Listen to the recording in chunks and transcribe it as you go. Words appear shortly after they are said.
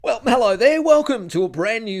Hello there, welcome to a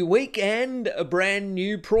brand new week and a brand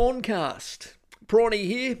new Prawncast. Prawny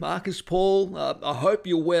here, Marcus Paul, I hope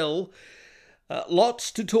you're well.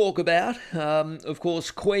 Lots to talk about. Of course,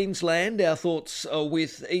 Queensland, our thoughts are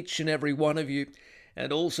with each and every one of you.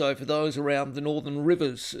 And also for those around the northern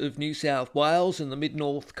rivers of New South Wales and the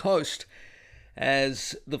mid-north coast,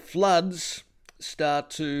 as the floods start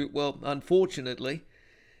to, well, unfortunately,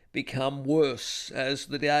 become worse as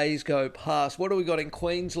the days go past. What have we got in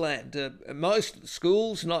Queensland? Most of the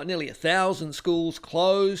schools, nearly 1,000 schools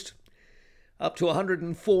closed, up to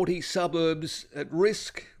 140 suburbs at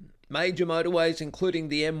risk. Major motorways, including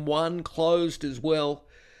the M1, closed as well.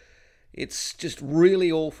 It's just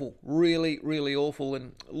really awful, really awful.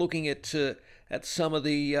 And looking at some of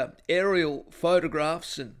the aerial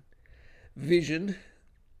photographs and vision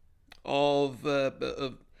of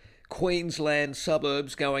Queensland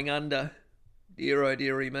suburbs going under, dear oh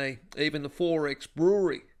dearie me. Even the 4X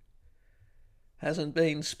brewery hasn't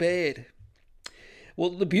been spared.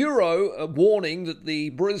 Well, the Bureau are warning that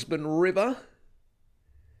the Brisbane River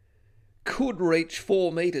could reach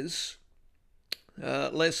 4 metres,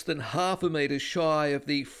 less than half a metre shy of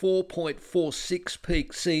the 4.46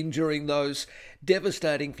 peak seen during those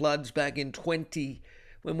devastating floods back in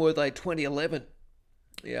 2011.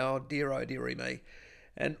 Yeah, oh dearie me.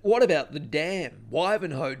 And what about the dam,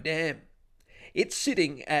 Wivenhoe Dam? It's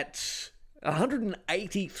sitting at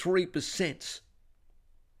 183%.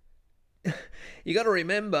 You got to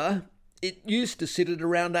remember, it used to sit at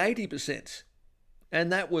around 80%.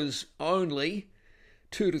 And that was only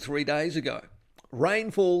 2 to 3 days ago.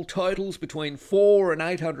 Rainfall totals between 4 and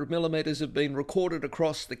 800 millimetres have been recorded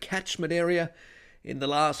across the catchment area in the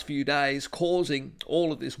last few days, causing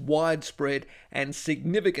all of this widespread and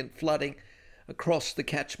significant flooding across the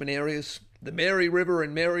catchment areas. The Mary River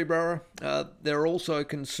in Maryborough, they're also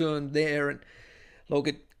concerned there. And look,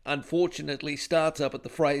 it unfortunately starts up at the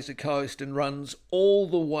Fraser Coast and runs all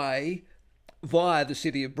the way via the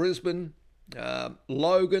city of Brisbane,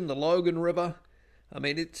 Logan, the Logan River. I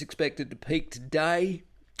mean, it's expected to peak today,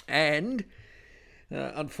 and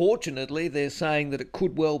unfortunately, they're saying that it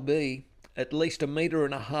could well be at least 1.5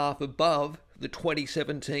 metres above the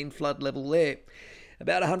 2017 flood level there.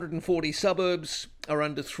 About 140 suburbs are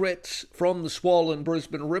under threat from the swollen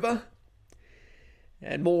Brisbane River,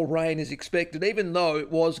 and more rain is expected, even though it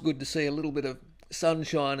was good to see a little bit of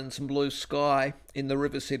sunshine and some blue sky in the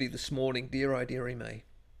river city this morning. Dear oh dearie me.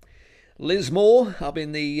 Lismore, up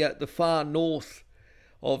in the far north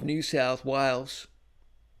of New South Wales.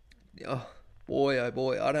 Oh boy, I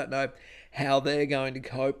don't know how they're going to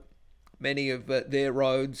cope. Many of their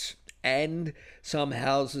roads and some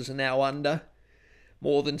houses are now under.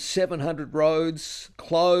 More than 700 roads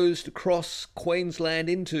closed across Queensland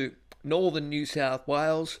into northern New South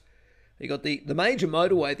Wales. You got the major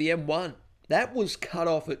motorway, the M1. That was cut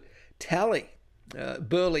off at Tally,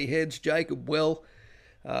 Burleigh Heads, Jacob Well.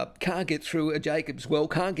 Can't get through Jacob's Well,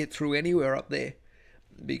 can't get through anywhere up there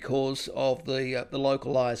because of the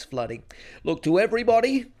localised flooding. Look, to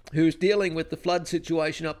everybody who's dealing with the flood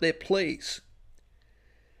situation up there, please,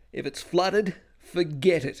 if it's flooded,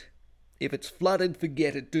 forget it. If it's flooded,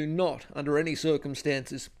 forget it. Do not, under any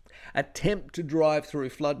circumstances, attempt to drive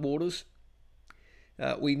through floodwaters.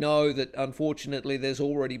 We know that, unfortunately, there's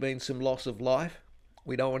already been some loss of life.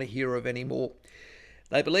 We don't want to hear of any more.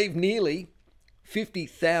 They believe nearly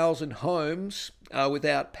 50,000 homes are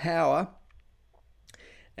without power,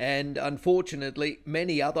 and unfortunately,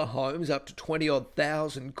 many other homes, up to 20-odd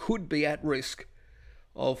thousand, could be at risk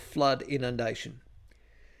of flood inundation.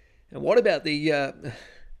 And what about the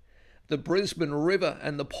Brisbane River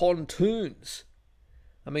and the pontoons?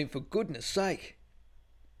 I mean, for goodness sake.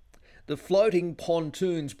 The floating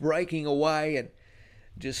pontoons breaking away and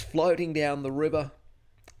just floating down the river,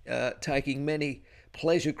 taking many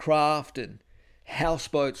pleasure craft and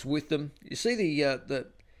houseboats with them. You see the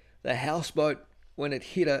houseboat, when it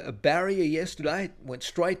hit a barrier yesterday, it went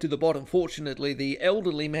straight to the bottom. Fortunately, the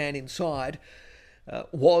elderly man inside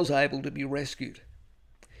was able to be rescued.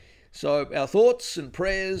 So our thoughts and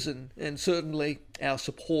prayers and certainly our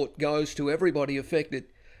support goes to everybody affected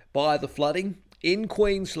by the flooding in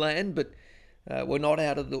Queensland, but we're not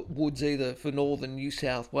out of the woods either for northern New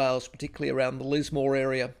South Wales, particularly around the Lismore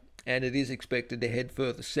area, and it is expected to head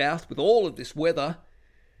further south with all of this weather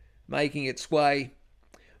making its way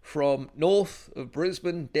from north of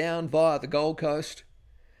Brisbane down via the Gold Coast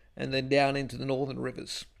and then down into the northern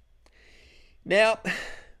rivers. Now,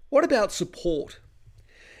 what about support?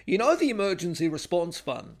 You know, the Emergency Response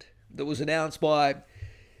Fund that was announced by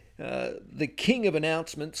the king of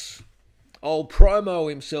announcements, old Promo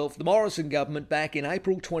himself, the Morrison government, back in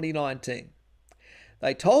April 2019.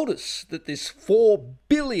 They told us that this $4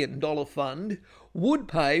 billion fund would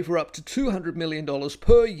pay for up to $200 million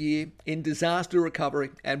per year in disaster recovery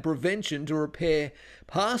and prevention to repair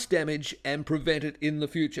past damage and prevent it in the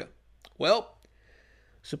future. Well,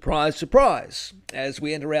 surprise, surprise, as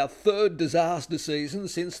we enter our third disaster season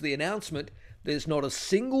since the announcement, there's not a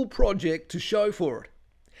single project to show for it.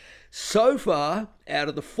 So far, out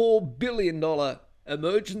of the $4 billion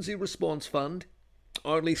Emergency Response Fund,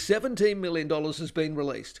 only $17 million has been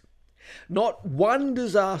released. Not one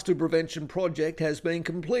disaster prevention project has been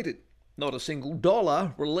completed. Not a single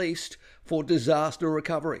dollar released for disaster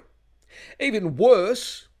recovery. Even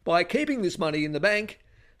worse, by keeping this money in the bank,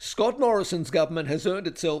 Scott Morrison's government has earned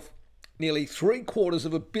itself nearly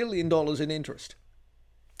 $750 million in interest.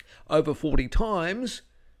 Over 40 times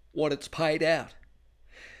what it's paid out.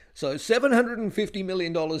 So $750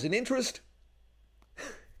 million in interest,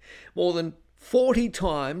 more than 40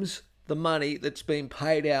 times the money that's been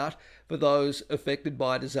paid out for those affected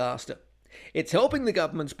by disaster. It's helping the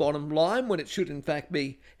government's bottom line when it should in fact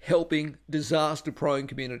be helping disaster-prone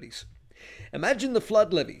communities. Imagine the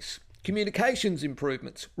flood levies, communications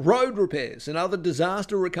improvements, road repairs and other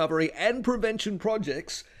disaster recovery and prevention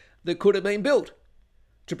projects that could have been built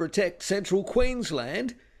to protect central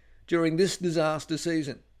Queensland during this disaster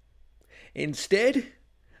season. Instead,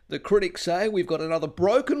 the critics say we've got another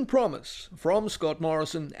broken promise from Scott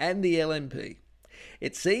Morrison and the LNP.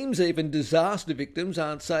 It seems even disaster victims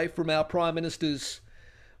aren't safe from our Prime Minister's,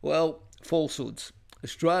 falsehoods.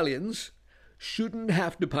 Australians shouldn't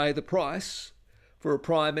have to pay the price for a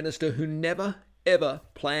Prime Minister who never, ever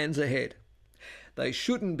plans ahead. They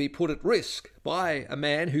shouldn't be put at risk by a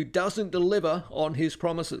man who doesn't deliver on his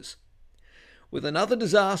promises. With another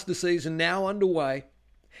disaster season now underway,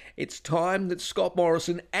 it's time that Scott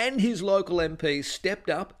Morrison and his local MPs stepped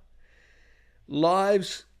up.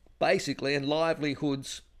 Lives, basically, and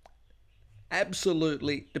livelihoods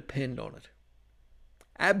absolutely depend on it.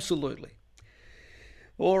 Absolutely.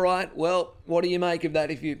 All right, well, what do you make of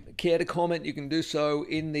that? If you care to comment, you can do so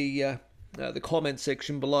in the comment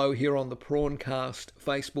section below here on the Prawncast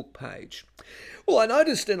Facebook page. Well, I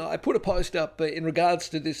noticed, and I put a post up in regards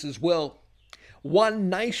to this as well, One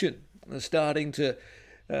Nation is starting to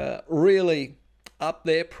really up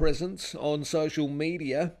their presence on social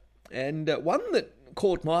media. And one that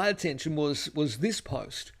caught my attention was this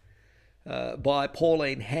post by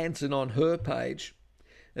Pauline Hanson on her page.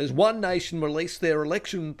 As One Nation released their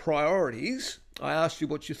election priorities, I asked you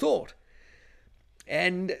what you thought.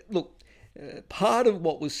 And look, part of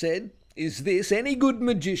what was said is this: any good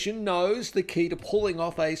magician knows the key to pulling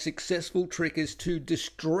off a successful trick is to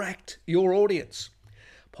distract your audience.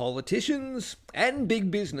 Politicians and big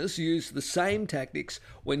business use the same tactics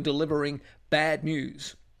when delivering bad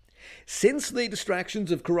news. Since the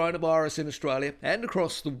distractions of coronavirus in Australia and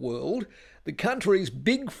across the world, the country's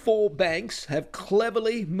big four banks have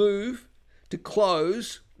cleverly moved to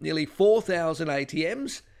close nearly 4,000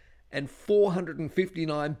 ATMs and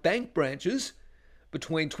 459 bank branches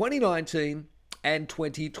between 2019 and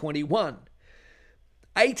 2021.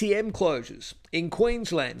 ATM closures in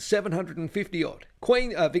Queensland, 750 odd.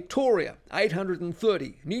 Victoria,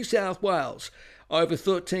 830. New South Wales, over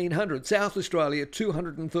 1,300. South Australia,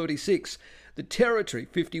 236. The Territory,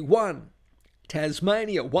 51.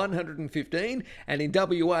 Tasmania, 115. And in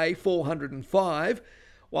WA, 405.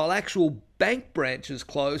 While actual bank branches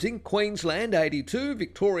closing, Queensland, 82.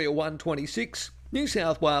 Victoria, 126. New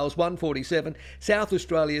South Wales 147, South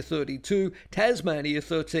Australia 32, Tasmania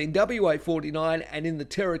 13, WA 49, and in the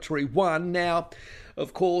Territory 1. Now,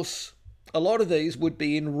 of course, a lot of these would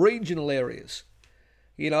be in regional areas.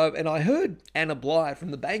 And I heard Anna Bligh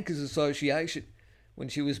from the Bankers Association when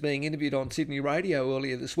she was being interviewed on Sydney radio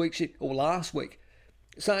earlier this week, or last week,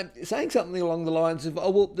 saying something along the lines of,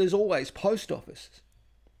 there's always post offices.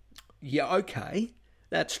 Yeah, okay,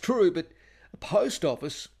 that's true, but a post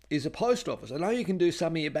office is a post office. I know you can do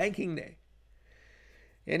some of your banking there.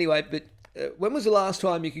 Anyway, but when was the last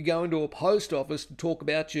time you could go into a post office to talk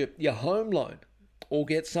about your home loan or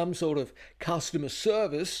get some sort of customer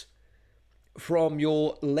service from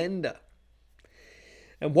your lender?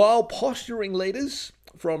 And while posturing leaders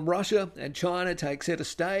from Russia and China take centre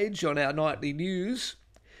stage on our nightly news,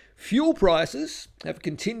 fuel prices have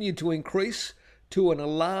continued to increase to an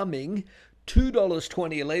alarming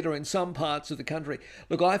 $2.20 a litre in some parts of the country.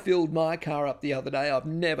 Look, I filled my car up the other day. I've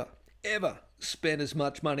never, ever spent as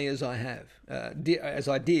much money as I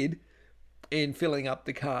did in filling up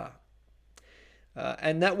the car.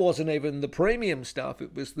 And that wasn't even the premium stuff.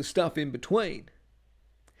 It was the stuff in between.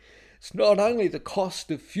 It's not only the cost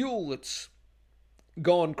of fuel that's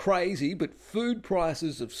gone crazy, but food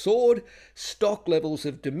prices have soared, stock levels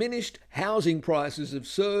have diminished, housing prices have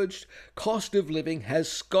surged, cost of living has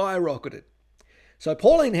skyrocketed. So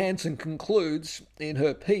Pauline Hanson concludes in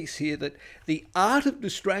her piece here that the art of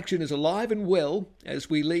distraction is alive and well as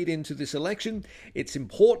we lead into this election. It's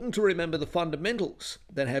important to remember the fundamentals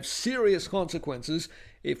that have serious consequences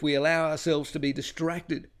if we allow ourselves to be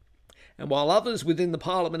distracted. And while others within the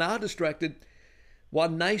parliament are distracted,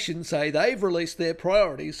 One Nation say they've released their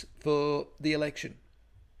priorities for the election.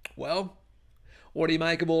 Well, what do you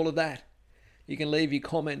make of all of that? You can leave your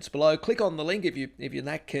comments below. Click on the link if you're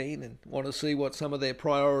that keen and want to see what some of their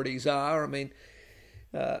priorities are. I mean,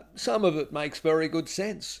 some of it makes very good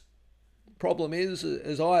sense. Problem is,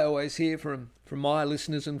 as I always hear from my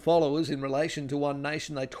listeners and followers in relation to One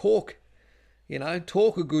Nation, they talk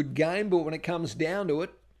a good game, but when it comes down to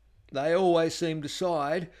it, they always seem to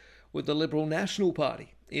side with the Liberal National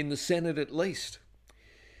Party, in the Senate at least.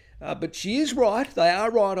 But she is right, they are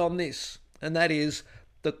right on this, and that is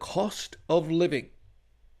the cost of living.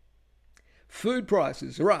 Food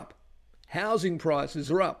prices are up. Housing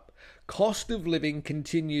prices are up. Cost of living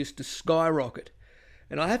continues to skyrocket.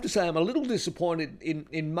 And I have to say I'm a little disappointed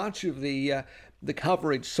in much of the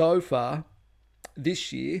coverage so far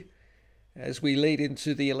this year as we lead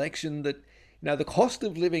into the election that the cost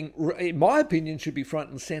of living, in my opinion, should be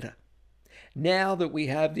front and centre. Now that we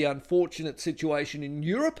have the unfortunate situation in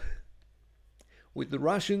Europe with the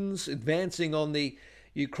Russians advancing on the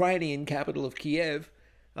Ukrainian capital of Kiev,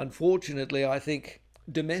 unfortunately, I think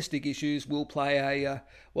domestic issues will play a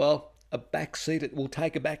back seat. It will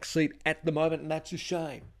take a back seat at the moment, and that's a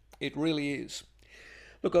shame. It really is.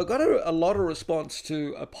 Look, I got a lot of response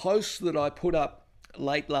to a post that I put up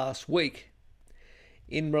late last week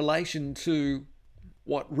in relation to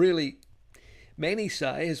what really many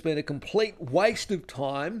say has been a complete waste of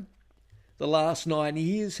time the last 9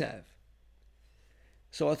 years have.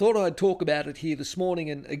 So I thought I'd talk about it here this morning,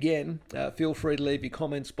 and again, feel free to leave your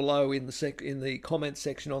comments below in the comments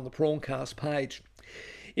section on the Prawncast page.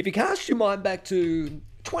 If you cast your mind back to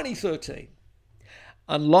 2013,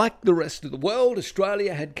 unlike the rest of the world,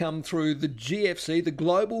 Australia had come through the GFC, the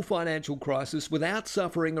global financial crisis, without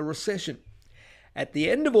suffering a recession. At the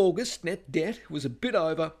end of August, net debt was a bit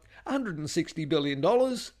over $160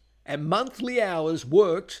 billion, and monthly hours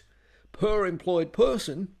worked per employed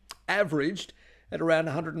person averaged at around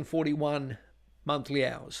 141 monthly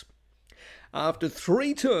hours. After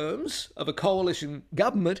 3 terms of a coalition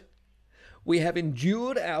government, we have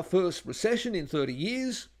endured our first recession in 30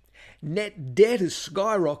 years. Net debt has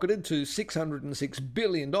skyrocketed to $606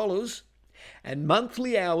 billion, and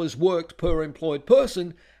monthly hours worked per employed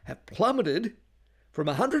person have plummeted from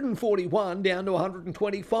 141 down to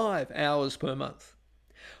 125 hours per month.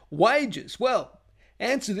 Wages, well,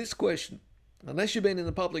 answer this question. Unless you've been in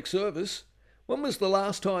the public service, when was the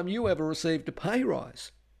last time you ever received a pay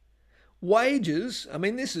rise? Wages, I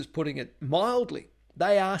mean, this is putting it mildly,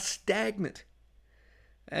 they are stagnant.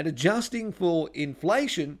 And adjusting for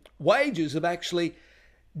inflation, wages have actually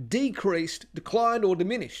declined or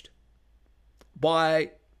diminished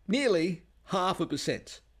by nearly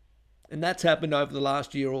 0.5%. And that's happened over the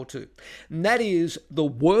last year or two. And that is the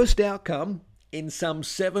worst outcome in some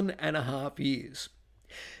 7.5 years.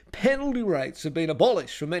 Penalty rates have been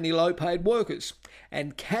abolished for many low-paid workers,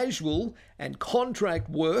 and casual and contract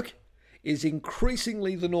work is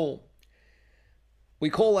increasingly the norm. We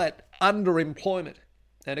call that underemployment.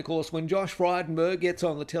 And of course, when Josh Frydenberg gets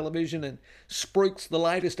on the television and spruiks the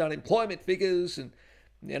latest unemployment figures, and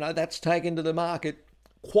that's taken to the market,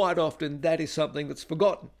 quite often that is something that's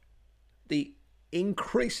forgotten. The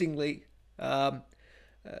increasingly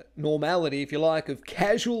normality, if you like, of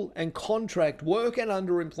casual and contract work and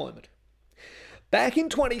underemployment. Back in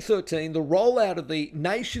 2013, the rollout of the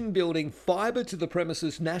nation-building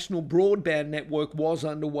fibre-to-the-premises national broadband network was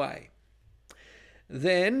underway.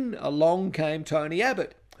 Then along came Tony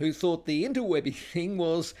Abbott, who thought the interwebbing thing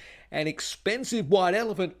was an expensive white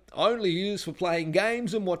elephant only used for playing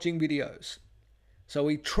games and watching videos. So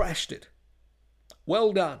he trashed it.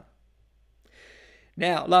 Well done.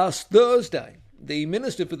 Now, last Thursday, the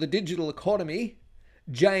Minister for the Digital Economy,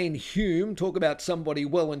 Jane Hume, talk about somebody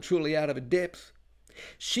well and truly out of her depth,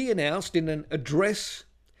 she announced in an address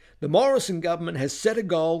the Morrison government has set a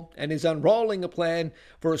goal and is unrolling a plan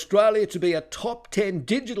for Australia to be a top 10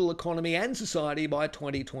 digital economy and society by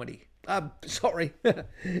 2020.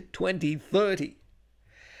 2030.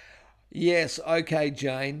 Yes, okay,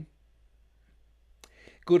 Jane.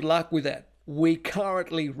 Good luck with that. We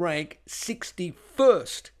currently rank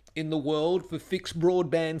 61st in the world for fixed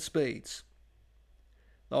broadband speeds.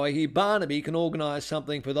 Though I hear Barnaby can organise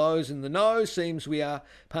something for those in the know, seems we are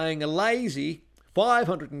paying a lazy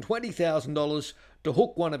 $520,000 to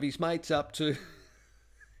hook one of his mates up to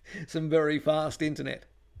some very fast internet.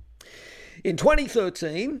 In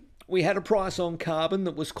 2013, we had a price on carbon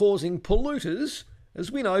that was causing polluters, as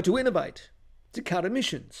we know, to innovate, to cut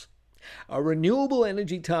emissions. A renewable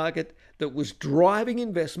energy target that was driving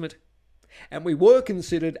investment, and we were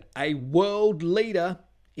considered a world leader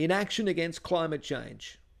in action against climate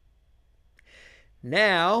change.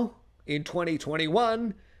 Now, in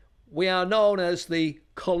 2021, we are known as the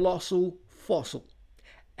colossal fossil.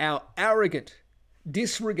 Our arrogant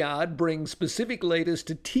disregard brings specific leaders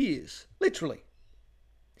to tears, literally.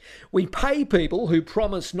 We pay people who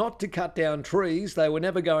promise not to cut down trees they were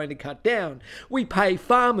never going to cut down. We pay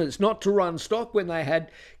farmers not to run stock when they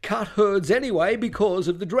had cut herds anyway because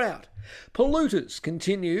of the drought. Polluters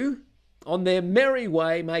continue on their merry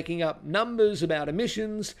way, making up numbers about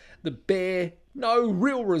emissions that bear no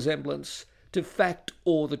real resemblance to fact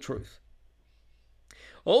or the truth.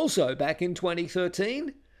 Also, back in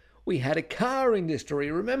 2013, we had a car industry,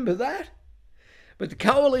 remember that? But the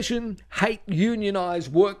coalition hate unionised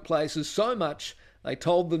workplaces so much they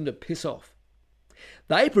told them to piss off.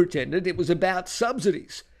 They pretended it was about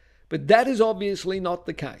subsidies, but that is obviously not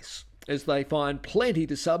the case, as they find plenty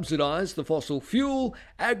to subsidise the fossil fuel,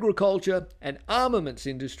 agriculture and armaments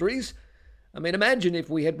industries. I mean, imagine if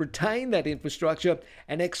we had retained that infrastructure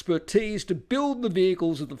and expertise to build the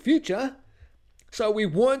vehicles of the future, so we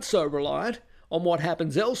weren't so reliant on what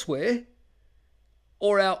happens elsewhere,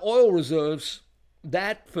 or our oil reserves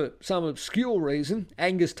that, for some obscure reason,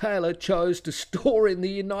 Angus Taylor chose to store in the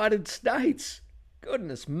United States.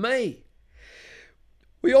 Goodness me.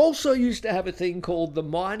 We also used to have a thing called the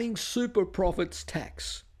Mining Super Profits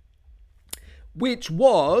Tax, which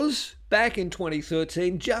was, back in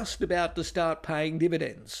 2013, just about to start paying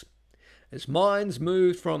dividends, as mines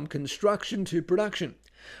moved from construction to production.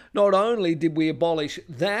 Not only did we abolish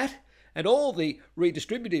that and all the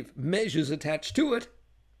redistributive measures attached to it,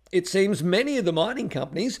 it seems many of the mining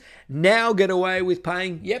companies now get away with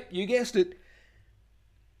paying, yep, you guessed it,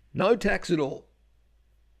 no tax at all.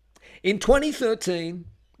 In 2013,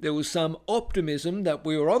 there was some optimism that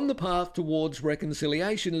we were on the path towards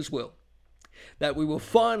reconciliation as well, that we were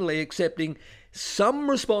finally accepting some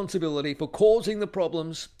responsibility for causing the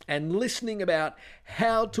problems and listening about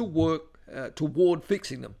how to work toward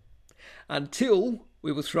fixing them, until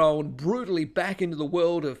we were thrown brutally back into the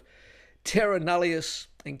world of terra nullius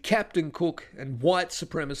and Captain Cook and white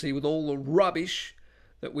supremacy with all the rubbish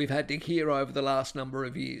that we've had to hear over the last number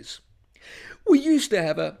of years. We used to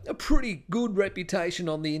have a pretty good reputation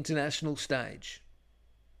on the international stage.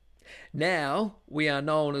 Now we are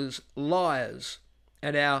known as liars,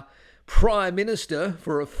 and our Prime Minister,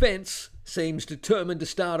 for offence, seems determined to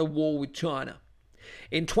start a war with China.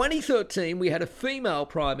 In 2013, we had a female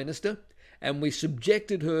Prime Minister, and we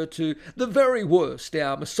subjected her to the very worst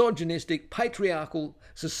our misogynistic, patriarchal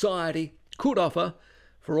society could offer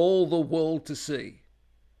for all the world to see.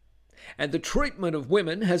 And the treatment of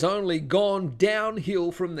women has only gone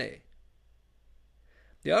downhill from there.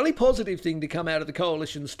 The only positive thing to come out of the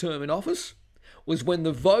coalition's term in office was when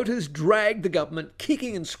the voters dragged the government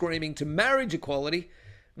kicking and screaming to marriage equality,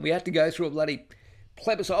 and we had to go through a bloody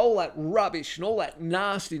plebiscite, all that rubbish and all that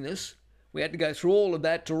nastiness. We had to go through all of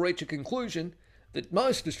that to reach a conclusion that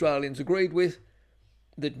most Australians agreed with,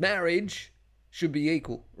 that marriage should be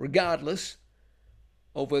equal, regardless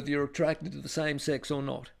of whether you're attracted to the same sex or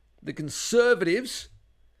not. The Conservatives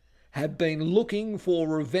have been looking for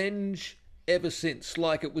revenge ever since,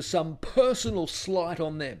 like it was some personal slight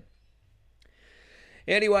on them.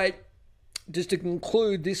 Anyway, just to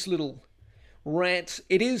conclude this little rant,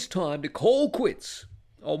 it is time to call quits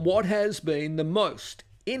on what has been the most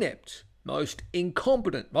inept, most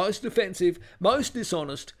incompetent, most offensive, most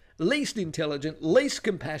dishonest, least intelligent, least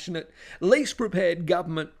compassionate, least prepared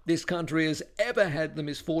government this country has ever had the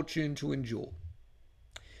misfortune to endure.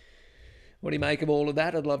 What do you make of all of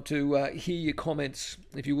that? I'd love to hear your comments.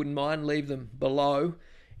 If you wouldn't mind, leave them below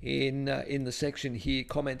in the section here,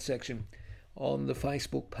 comment section on the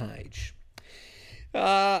Facebook page.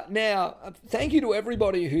 Now, thank you to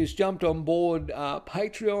everybody who's jumped on board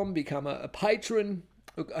Patreon, become a patron.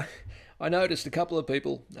 Look, I noticed a couple of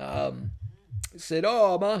people said,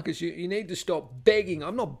 oh, Marcus, you need to stop begging.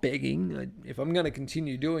 I'm not begging. If I'm going to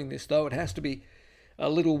continue doing this, though, it has to be a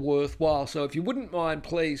little worthwhile. So if you wouldn't mind,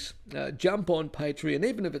 please jump on Patreon,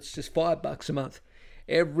 even if it's just $5 a month.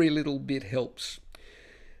 Every little bit helps.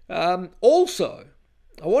 Also,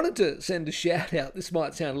 I wanted to send a shout out. This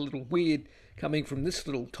might sound a little weird coming from this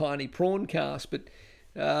little tiny prawncast, but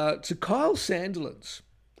to Kyle Sandilands,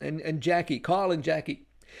 and Jackie, Kyle and Jackie.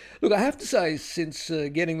 Look, I have to say, since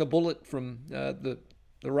getting the bullet from the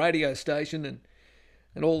radio station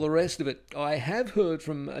and all the rest of it, I have heard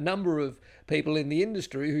from a number of people in the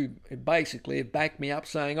industry who basically have backed me up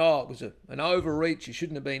saying, oh, it was an overreach, you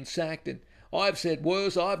shouldn't have been sacked, and I've said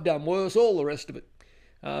worse, I've done worse, all the rest of it.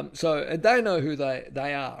 So they know who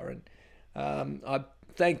they are, and I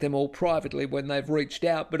thank them all privately when they've reached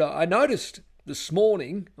out. But I noticed this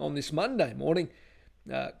morning, on this Monday morning,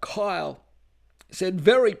 Kyle said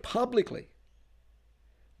very publicly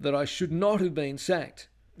that I should not have been sacked.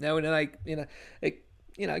 Now, in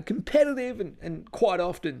a competitive and quite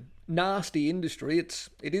often nasty industry, it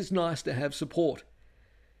is nice to have support,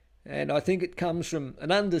 and I think it comes from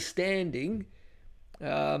an understanding,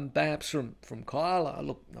 perhaps from Kyle.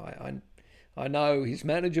 Look, I know his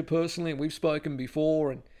manager personally, and we've spoken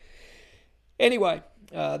before, and anyway,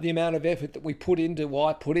 the amount of effort that I put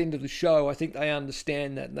into the show, I think they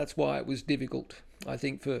understand that, and that's why it was difficult, I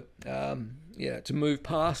think, for to move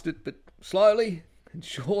past it, but slowly and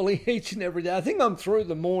surely, each and every day. I think I'm through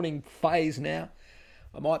the morning phase now.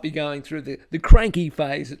 I might be going through the cranky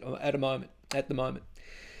phase at the moment.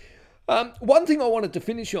 One thing I wanted to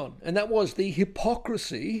finish on, and that was the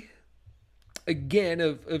hypocrisy, again,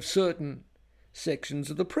 of certain sections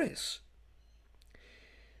of the press.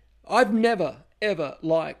 I've never, ever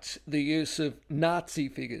liked the use of Nazi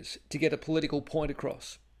figures to get a political point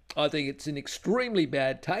across. I think it's an extremely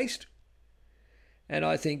bad taste, and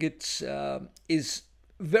I think it is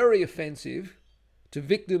very offensive to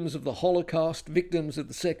victims of the Holocaust, victims of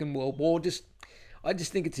the Second World War. I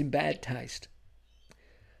just think it's in bad taste.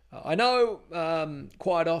 I know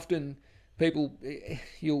quite often people,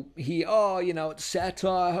 you'll hear, it's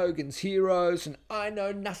satire, Hogan's Heroes, and I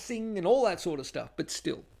know nothing, and all that sort of stuff, but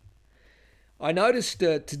still. I noticed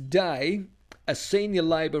today a senior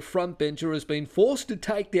Labor frontbencher has been forced to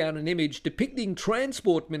take down an image depicting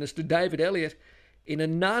Transport Minister David Elliott in a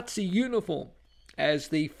Nazi uniform as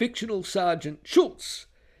the fictional Sergeant Schultz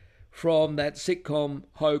from that sitcom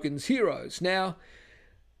Hogan's Heroes. Now,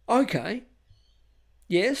 okay,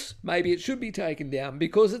 yes, maybe it should be taken down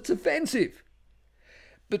because it's offensive.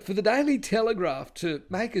 But for the Daily Telegraph to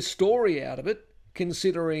make a story out of it,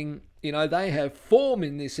 considering, they have form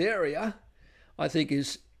in this area, I think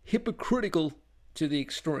is hypocritical to the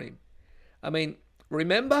extreme. I mean,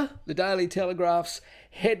 remember the Daily Telegraph's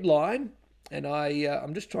headline, and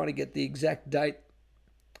I'm just trying to get the exact date.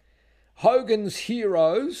 Hogan's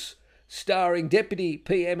Heroes, starring Deputy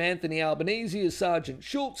PM Anthony Albanese as Sergeant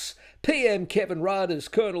Schultz, PM Kevin Rudd as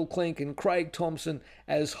Colonel Clink, and Craig Thompson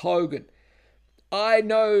as Hogan. I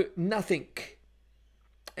know nothing.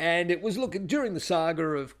 And it was during the saga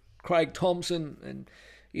of Craig Thompson, and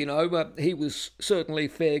he was certainly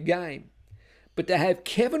fair game. But to have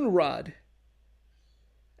Kevin Rudd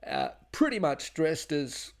pretty much dressed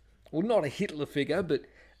as, well, not a Hitler figure, but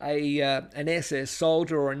an SS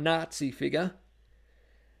soldier or a Nazi figure,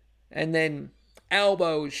 and then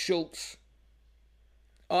Albo as Schultz,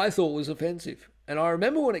 I thought was offensive. And I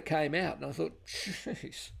remember when it came out, and I thought,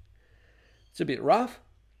 jeez, it's a bit rough.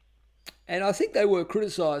 And I think they were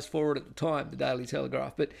criticised for it at the time, the Daily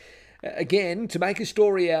Telegraph. But again, to make a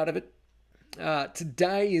story out of it,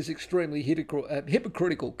 today is extremely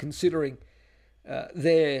hypocritical considering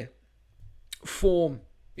their form,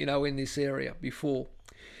 in this area before.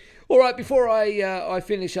 All right, before I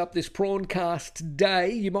finish up this Prawncast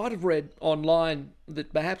today, you might have read online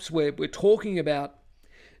that perhaps we're talking about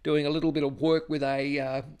doing a little bit of work with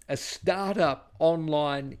a startup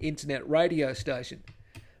online internet radio station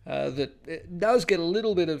that does get a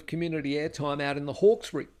little bit of community airtime out in the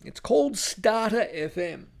Hawkesbury. It's called Starter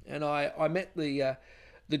FM, and I met the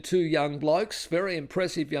two young blokes, very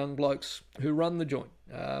impressive young blokes who run the joint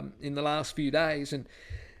in the last few days, and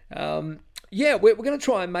we're going to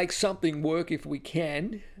try and make something work if we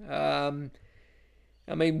can.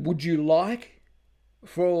 Would you like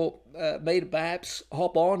for me to perhaps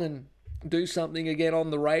hop on and do something again on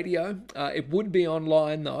the radio? It would be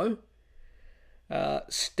online though.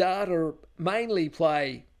 Starter mainly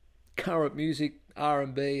play current music,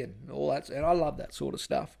 R&B and all that, and I love that sort of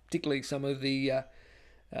stuff, particularly some of the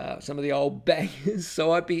old bangers.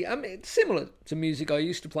 So it's similar to music I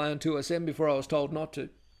used to play on 2SM before I was told not to.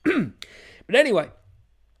 But anyway,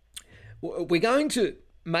 we're going to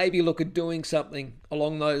maybe look at doing something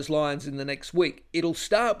along those lines in the next week. It'll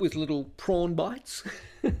start with little prawn bites,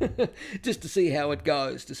 just to see how it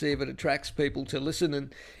goes, to see if it attracts people to listen.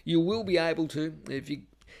 And you will be able to, if you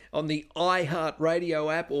on the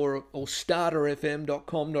iHeartRadio app or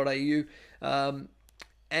starterfm.com.au,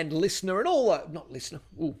 and Listener and all that. Not Listener.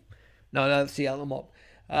 Ooh, no, that's the other mob.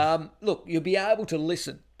 Look, you'll be able to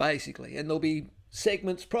listen, basically, and there'll be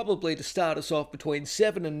segments probably to start us off between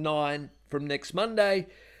 7 and 9 from next Monday.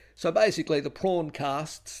 So basically the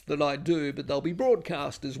prawncasts that I do, but they'll be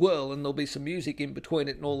broadcast as well, and there'll be some music in between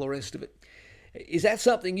it and all the rest of it. Is that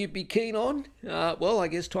something you'd be keen on? Well, I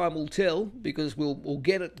guess time will tell, because we'll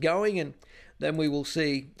get it going, and then we will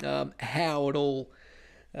see how it all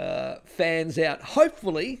fans out.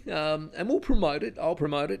 Hopefully, and we'll promote it. I'll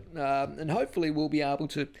promote it, and hopefully we'll be able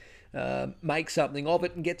to make something of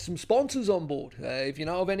it and get some sponsors on board. If you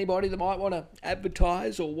know of anybody that might want to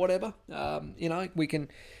advertise or whatever, we can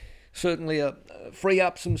certainly free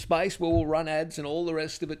up some space where we'll run ads and all the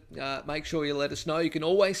rest of it. Make sure you let us know. You can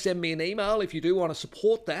always send me an email if you do want to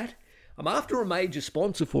support that. I'm after a major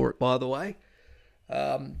sponsor for it, by the way.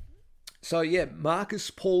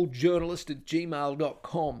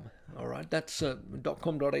 MarcusPaulJournalist@gmail.com. All right, that's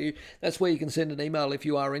 .com.au. That's where you can send an email if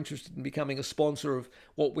you are interested in becoming a sponsor of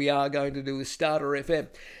what we are going to do with Starter FM.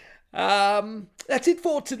 That's it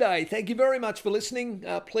for today. Thank you very much for listening.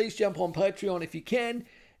 Please jump on Patreon if you can.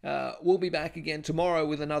 We'll be back again tomorrow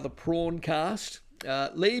with another Prawncast.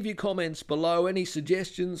 Leave your comments below, any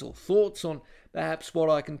suggestions or thoughts on perhaps what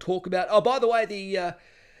I can talk about. Oh, by the way,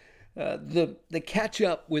 the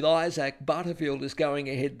catch-up with Isaac Butterfield is going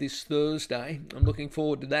ahead this Thursday. I'm looking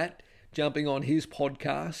forward to that, jumping on his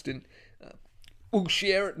podcast, and we'll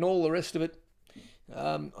share it and all the rest of it.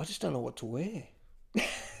 I just don't know what to wear.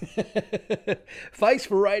 Face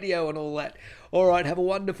for radio and all that. All right, have a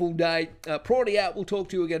wonderful day. Prawny out. We'll talk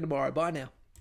to you again tomorrow. Bye now.